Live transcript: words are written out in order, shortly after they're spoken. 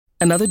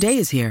Another day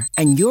is here,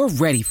 and you're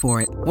ready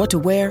for it. What to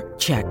wear?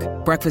 Check.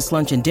 Breakfast,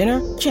 lunch, and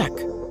dinner? Check.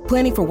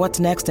 Planning for what's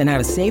next and how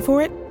to save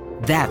for it?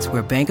 That's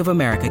where Bank of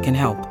America can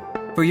help.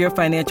 For your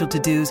financial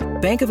to-dos,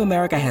 Bank of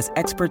America has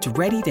experts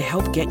ready to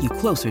help get you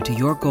closer to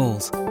your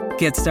goals.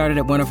 Get started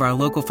at one of our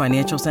local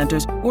financial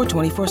centers or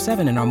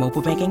 24/7 in our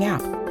mobile banking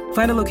app.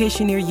 Find a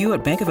location near you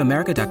at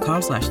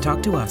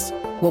bankofamerica.com/talktous.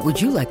 What would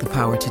you like the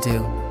power to do?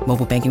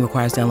 Mobile banking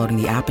requires downloading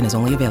the app and is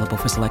only available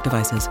for select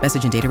devices.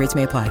 Message and data rates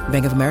may apply.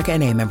 Bank of America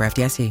N.A., member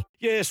FDIC.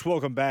 Yes,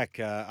 welcome back.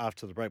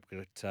 After the break,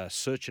 we've got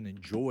Search and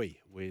Enjoy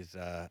with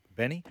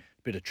Benny.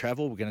 A bit of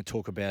travel. We're going to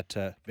talk about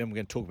then we're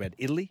going to talk about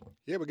Italy.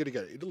 Yeah, we're going to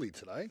go to Italy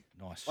today.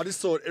 Nice. I just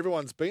thought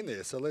everyone's been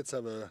there, so let's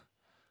have a.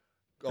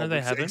 No,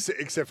 they haven't.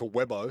 Except for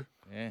Webbo.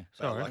 Yeah.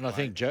 Sorry. And I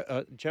think,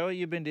 Joey,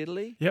 you've been to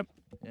Italy? Yep.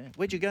 Yeah.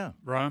 Where'd you go?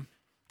 Rome.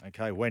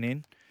 Okay, went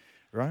in.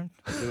 Rome.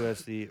 Do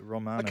as the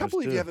Romanos I can't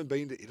believe do. you haven't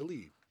been to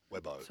Italy,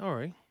 Webbo.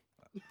 Sorry.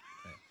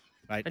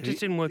 Mate, It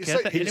just didn't work You out.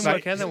 say- It you didn't say-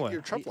 work out that way.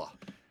 You're a traveller.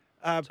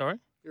 Sorry.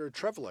 You're a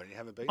traveller and you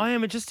haven't been. I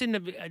am. It just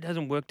didn't. It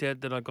hasn't worked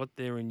out that I got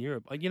there in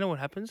Europe. You know what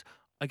happens?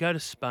 I go to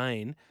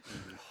Spain,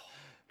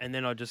 and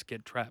then I just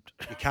get trapped.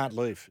 You can't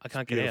leave. I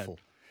can't It's get beautiful.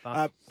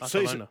 out.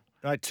 Season,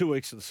 Barcelona. 2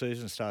 weeks of the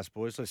season starts,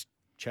 boys. Let's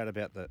chat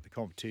about the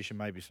competition,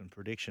 maybe some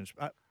predictions.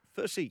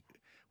 Firstly,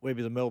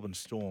 Webby, the Melbourne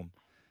Storm.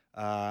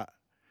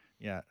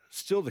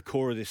 Still the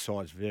core of this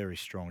side is very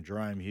strong.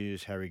 Jerome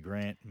Hughes, Harry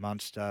Grant,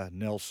 Munster,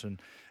 Nelson,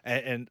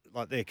 and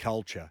like their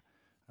culture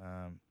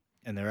and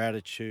their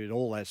attitude,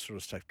 all that sort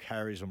of stuff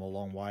carries them a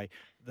long way.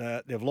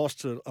 They've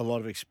lost a lot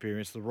of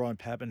experience. The Ryan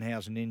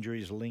Pappenhausen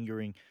injury is a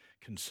lingering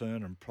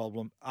concern and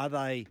problem.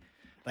 They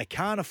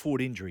can't afford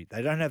injury.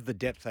 They don't have the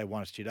depth they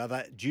once did.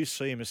 Do you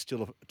see them as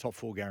still a top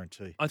four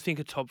guarantee? I think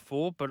a top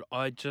four, but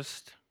I don't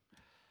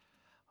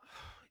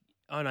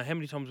know how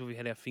many times have we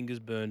had our fingers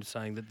burned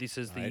saying that this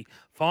is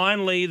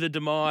finally the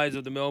demise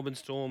of the Melbourne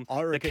Storm.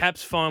 The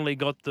Caps finally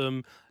got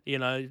them. You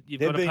know,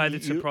 you've got to pay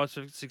the price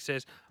of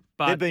success.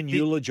 But they've been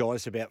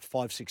eulogised about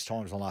 5-6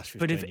 times in the last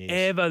 15 years. But if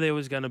ever there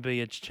was going to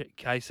be a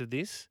case of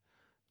this,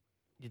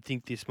 you'd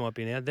think this might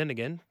be now. Then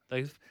again,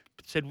 they've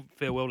said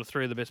farewell to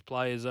three of the best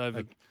players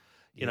over,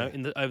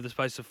 over the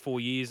space of 4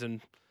 years.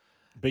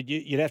 But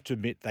you'd have to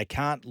admit they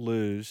can't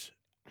lose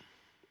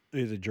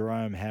either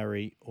Jerome,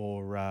 Harry,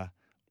 or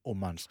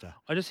Munster.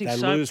 I just think they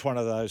lose one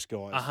of those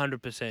guys.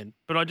 100%.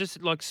 But I just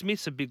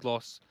Smith's a big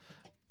loss.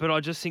 But I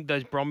just think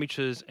those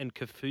Bromwiches and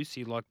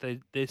Kafusi,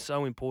 they're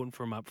so important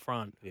for them up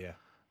front. Yeah.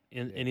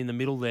 And in the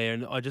middle there,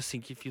 and I just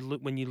think if you look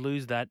when you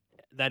lose that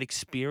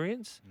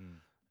experience,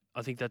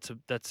 I think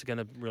that's going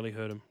to really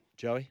hurt them.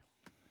 Joey,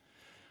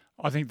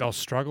 I think they'll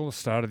struggle the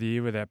start of the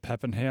year without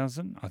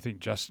Pappenhausen. I think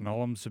Justin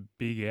Olam's a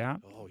big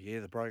out. Oh yeah,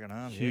 the broken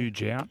arm,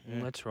 huge out.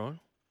 Yeah. That's right.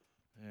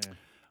 Yeah,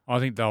 I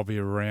think they'll be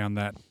around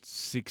that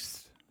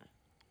 6th,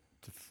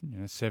 to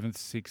 7th,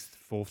 6th,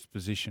 4th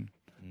position.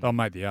 They'll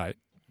make the 8.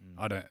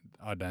 I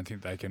don't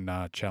think they can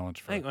challenge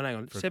for. Hang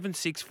on.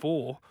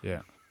 7-6-4.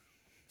 Yeah,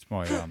 it's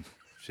my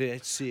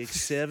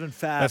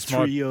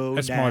 6-7-5-3-0-9.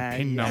 That's my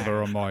pin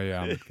number on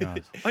my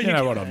card. You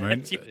know what I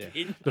mean?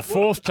 Pin. The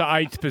 4th to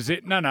 8th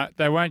position. No,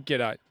 they won't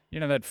get 8. You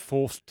know, that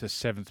 4th to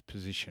 7th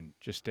position,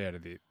 just out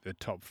of the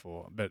top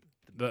 4. But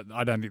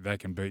I don't think they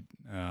can beat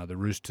the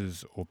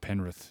Roosters or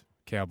Penrith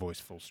Cowboys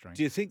full strength.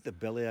 Do you think the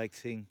bellyache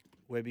thing,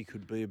 Webby,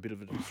 could be a bit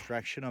of a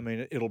distraction? I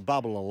mean, it'll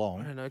bubble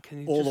along. I don't know.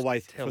 Can you all just the way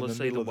tell from us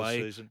the middle either of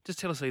way? the season? Just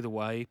tell us either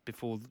way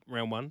before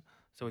round 1,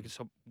 so we can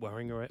stop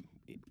worrying about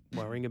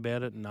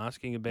it and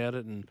asking about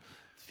it and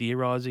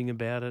theorising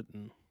about it.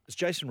 And As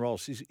Jason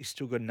Rolls, he's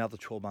still got another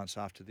 12 months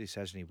after this,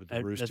 hasn't he, with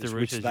the Roosters,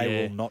 Roosters, which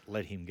they will not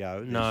let him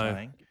go. No,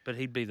 saying. But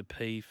he'd be the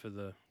P for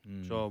the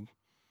job.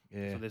 Yeah,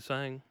 That's what they're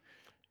saying.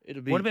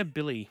 It'll be. What about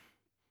Billy?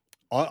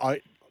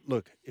 I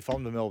look. If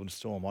I'm the Melbourne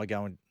Storm, I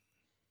go and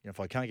if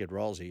I can't get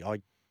Rollsy,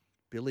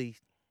 Billy,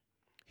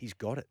 he's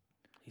got it.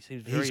 He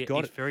seems He's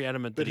very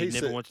adamant But that he he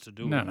never said- wants to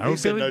do No, it. no. He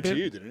said Billy- no to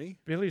Billy- you, didn't he?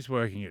 Billy's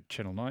working at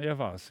Channel 9. I've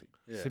asked.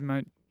 Yeah. I said,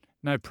 mate,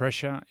 no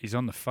pressure. He's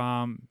on the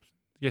farm.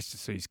 Gets to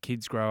see his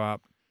kids grow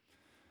up.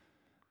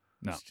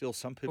 No. Still,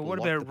 some people. But what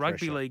like about the rugby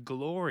pressure. league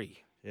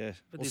glory? Yeah.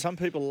 But Well, this- some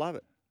people love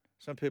it.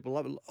 Some people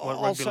love it. What,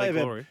 I'll rugby say league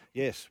about glory?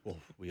 yes. Well,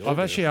 we all I've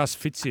do. actually asked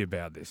Fitzy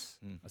about this.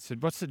 Mm. I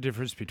said, what's the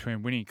difference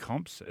between winning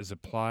comps as a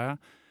player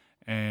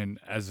and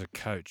as a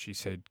coach? He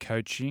said,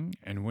 coaching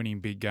and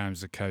winning big games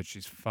as a coach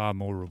is far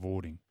more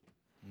rewarding.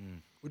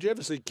 Mm. Would you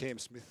ever see Cam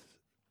Smith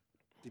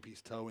dip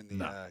his toe in the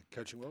No.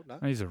 coaching world? No?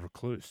 He's a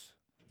recluse.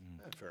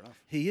 Yeah, fair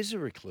enough. He is a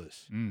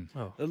recluse. Mm.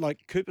 Oh,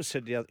 Like Cooper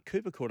said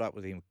Cooper caught up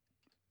with him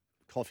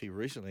coffee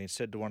recently and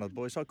said to one of the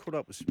boys, I caught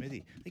up with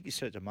Smithy. I think he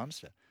said it to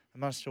Munster.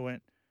 And Munster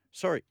went,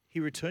 sorry, he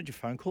returned your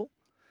phone call?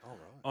 All right.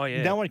 oh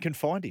yeah. No one can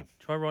find him.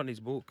 Try writing his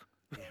book.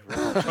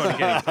 Trying to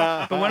get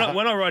him. But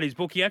when I wrote his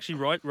book, he actually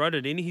wrote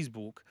it in his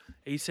book.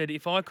 He said,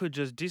 if I could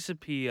just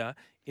disappear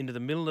into the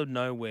middle of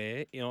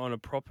nowhere, on a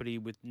property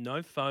with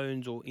no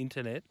phones or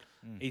internet,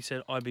 he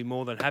said, I'd be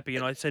more than happy.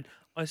 And I said,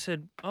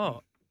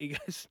 oh, He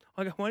goes,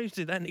 I go, why don't you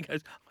do that? And he goes,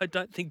 I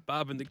don't think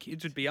Barb and the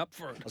kids would be up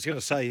for it. I was going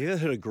to say, you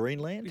heard of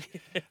Greenland?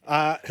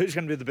 Who's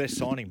going to be the best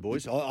signing,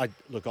 boys? I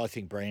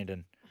think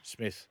Brandon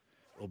Smith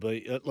will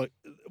be.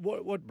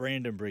 What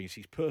Brandon brings,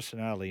 his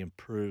personality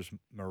improves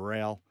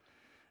morale,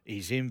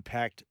 his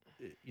impact.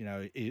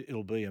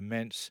 It'll be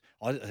immense.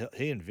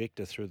 He and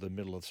Victor through the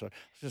middle of. So I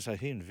was going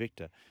to say he and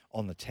Victor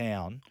on the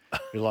town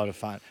be a lot of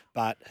fun.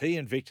 But he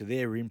and Victor,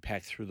 their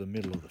impact through the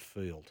middle of the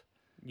field.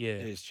 Yeah,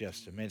 it's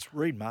just immense.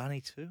 Reed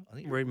Marnie too. I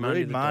think Reed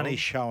Marnie's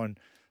showing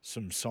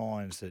some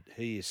signs that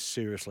he is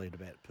seriously at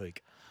about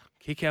peak.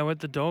 Kickow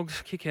at the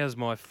Dogs. Kickow's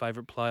my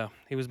favourite player.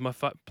 He was my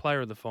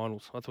player of the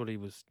finals. I thought he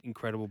was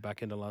incredible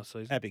back into last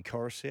season. Abby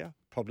Coruscant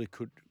probably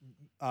could,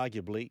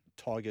 arguably,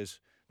 Tigers'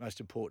 most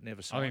important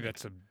ever signing. I think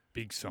that's a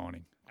big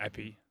signing.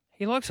 Appy.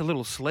 He likes a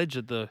little sledge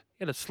he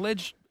had a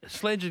sledge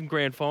in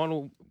grand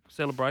final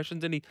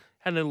celebrations, and he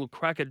had a little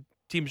crack at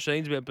Tim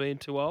Sheen's about being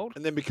too old.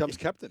 And then becomes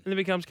captain.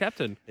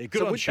 Yeah,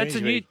 good on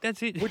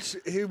that's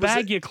it.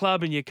 Bag your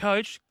club and your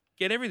coach,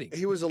 get everything.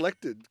 He was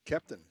elected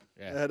captain.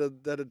 Yeah. They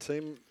had a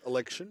team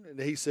election, and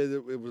he said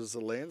that it was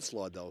a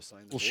landslide, they were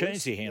saying. Well,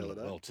 Sheensy handled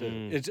it well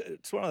too.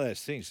 It's one of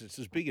those things. It's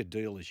as big a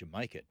deal as you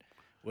make it,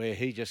 where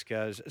he just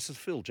goes, it's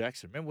Phil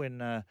Jackson. Remember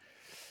when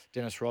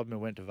Dennis Rodman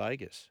went to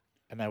Vegas?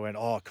 And they went,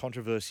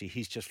 controversy.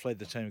 He's just fled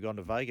the team and gone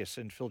to Vegas.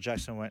 And Phil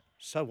Jackson went,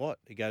 so what?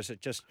 He goes, it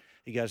just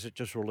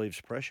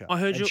relieves pressure. I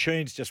heard and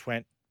Sheens just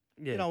went,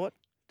 yeah. You know what?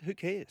 Who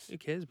cares? Who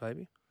cares,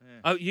 baby?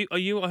 Yeah.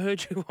 I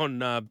heard you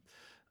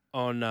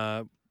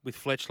on with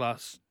Fletch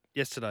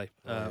yesterday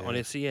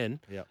on SEN.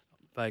 Yeah.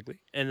 Vaguely.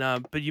 And I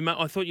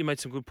thought you made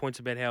some good points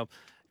about how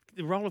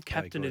the role of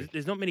captain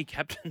there's not many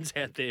captains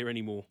out there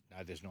anymore.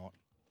 No, there's not.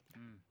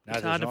 No,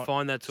 it's hard to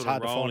find that sort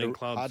of role in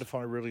clubs. Hard to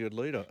find a really good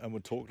leader. And we're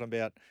talking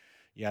about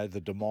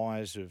the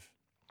demise of,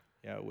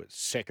 with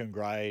second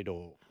grade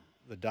or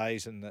the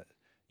days and the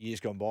years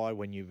gone by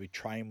when you would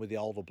train with the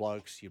older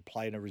blokes, you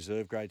play in a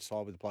reserve grade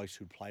side with the blokes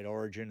who played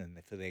Origin and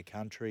for their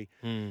country.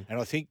 And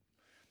I think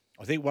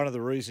one of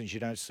the reasons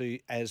you don't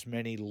see as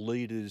many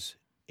leaders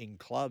in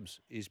clubs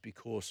is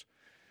because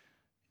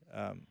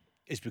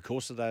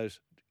of those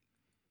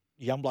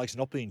young blokes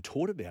not being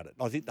taught about it.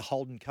 I think the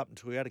Holden Cup and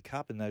Toyota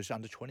Cup in those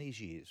under-20s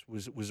years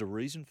was a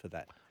reason for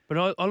that. But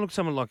I look at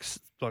someone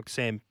like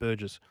Sam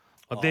Burgess.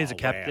 There's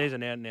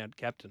an out-and-out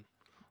captain.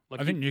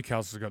 I think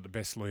Newcastle's got the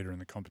best leader in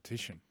the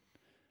competition,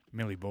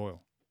 Millie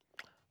Boyle.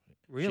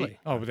 Really?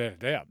 Without a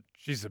doubt.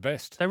 She's the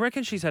best. They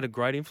reckon she's had a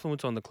great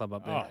influence on the club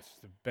up there. Oh, it's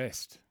the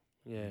best.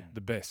 Yeah. The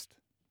best.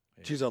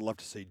 Yeah. Geez, I'd love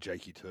to see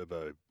Jakey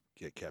Turbo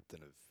get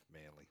captain of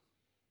Manly.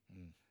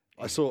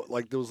 I saw,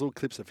 there was little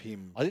clips of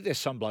him. I think there's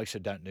some blokes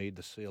that don't need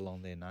the seal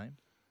on their name.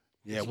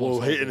 Yeah,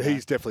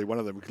 he's definitely one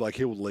of them.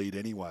 He'll lead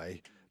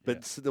anyway.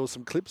 But there were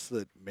some clips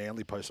that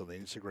Manly posted on the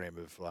Instagram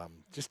of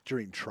just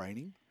during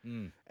training.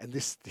 And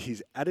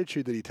his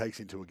attitude that he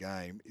takes into a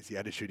game is the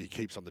attitude he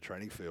keeps on the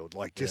training field.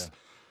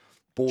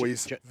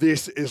 Boys,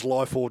 this is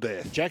life or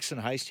death. Jackson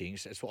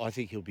Hastings, that's what I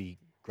think he'll be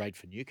great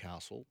for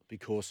Newcastle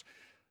because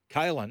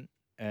Kalen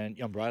and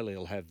Jan Brayley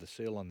will have the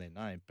seal on their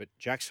name, but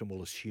Jackson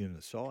will assume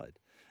the side.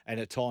 And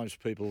at times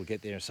people will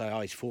get there and say,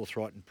 he's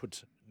forthright and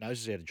puts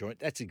noses out of joint.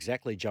 That's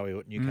exactly, Joey,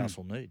 what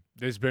Newcastle need.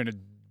 There's been a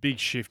big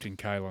shift in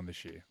Kalen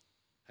this year.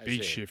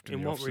 Big shift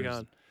in what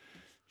regard?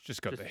 He's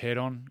just got the head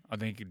on. I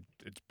think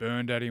it's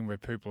burned at him where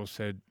people have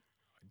said,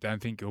 I don't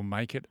think he'll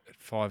make it at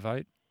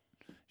 5'8".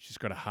 He's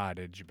just got a hard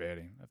edge about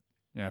him.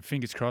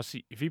 Fingers crossed,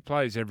 if he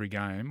plays every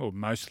game or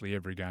mostly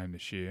every game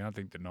this year, I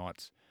think the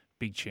Knights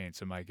big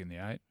chance of making the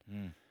 8.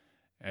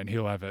 And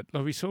he'll have it.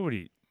 Look, we saw what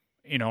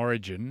in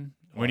Origin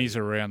when he's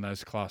around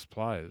those class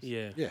players.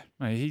 Yeah.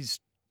 Mate, he's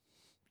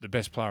the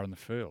best player on the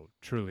field,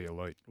 truly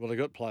elite. Well, they've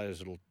got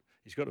players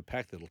he's got a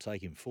pack that'll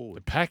take him forward.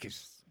 The pack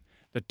is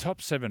the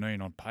top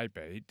 17 on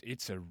paper.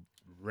 It's a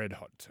red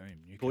hot team.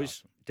 Newcastle.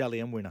 Boys,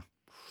 Dally M winner.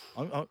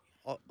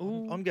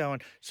 I'm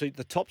going. See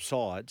the top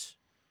sides,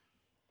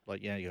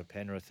 you got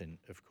Penrith and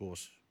of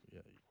course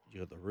you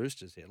got the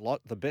Roosters there.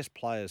 The best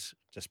players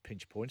just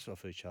pinch points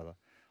off each other.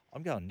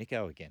 I'm going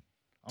Nico again.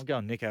 I'm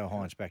going Nico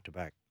Hines back to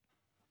back.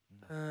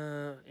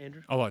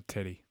 Andrew? I like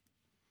Teddy.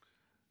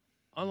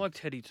 I like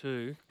Teddy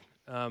too.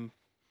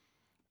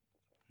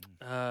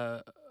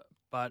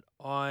 But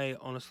I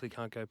honestly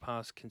can't go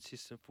past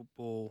consistent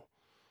football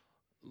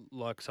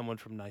like someone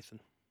from Nathan.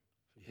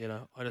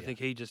 I don't think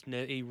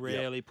he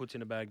rarely puts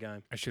in a bad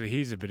game. Actually,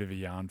 here's a bit of a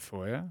yarn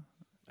for you.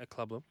 At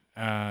Club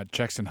Level.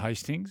 Jackson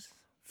Hastings,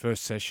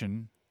 first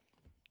session,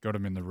 got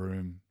him in the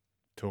room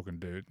talking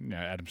to,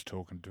 Adam's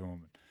talking to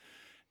him.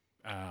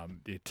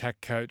 The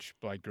attack coach,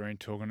 Blake Green,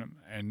 talking to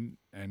him.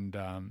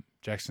 And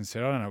Jackson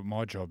said, I don't know what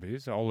my job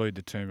is. I'll lead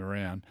the team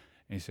around.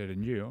 And he said,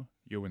 and you'll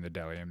win the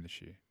Dally M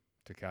this year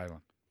to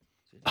Kalen.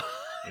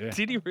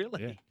 Did he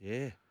really?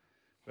 Yeah.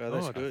 Well,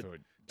 that's good.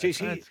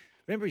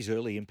 Remember his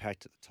early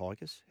impact at the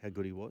Tigers? How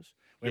good he was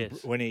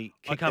when he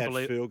kicked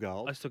that field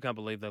goal. I still can't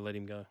believe they let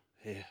him go.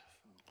 Yeah,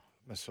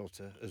 myself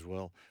as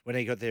well. When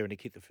he got there and he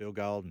kicked the field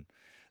goal, and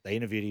they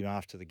interviewed him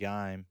after the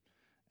game,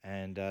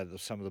 And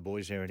some of the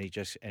boys there, and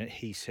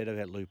he said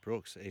about Luke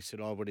Brooks. He said,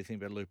 "Oh, what do you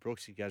think about Luke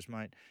Brooks?" He goes,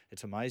 "Mate,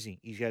 it's amazing."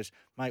 He goes,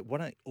 "Mate, why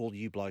don't all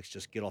you blokes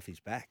just get off his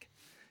back?"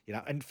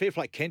 And fair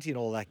play Kenty and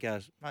all that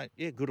goes, "Mate,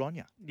 yeah, good on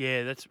you."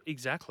 Yeah, that's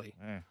exactly.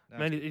 Yeah,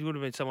 Man, it would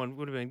have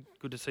been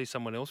good to see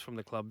someone else from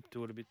the club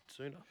do it a bit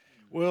sooner.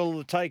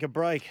 We'll take a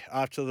break.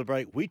 After the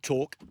break, we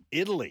talk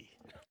Italy.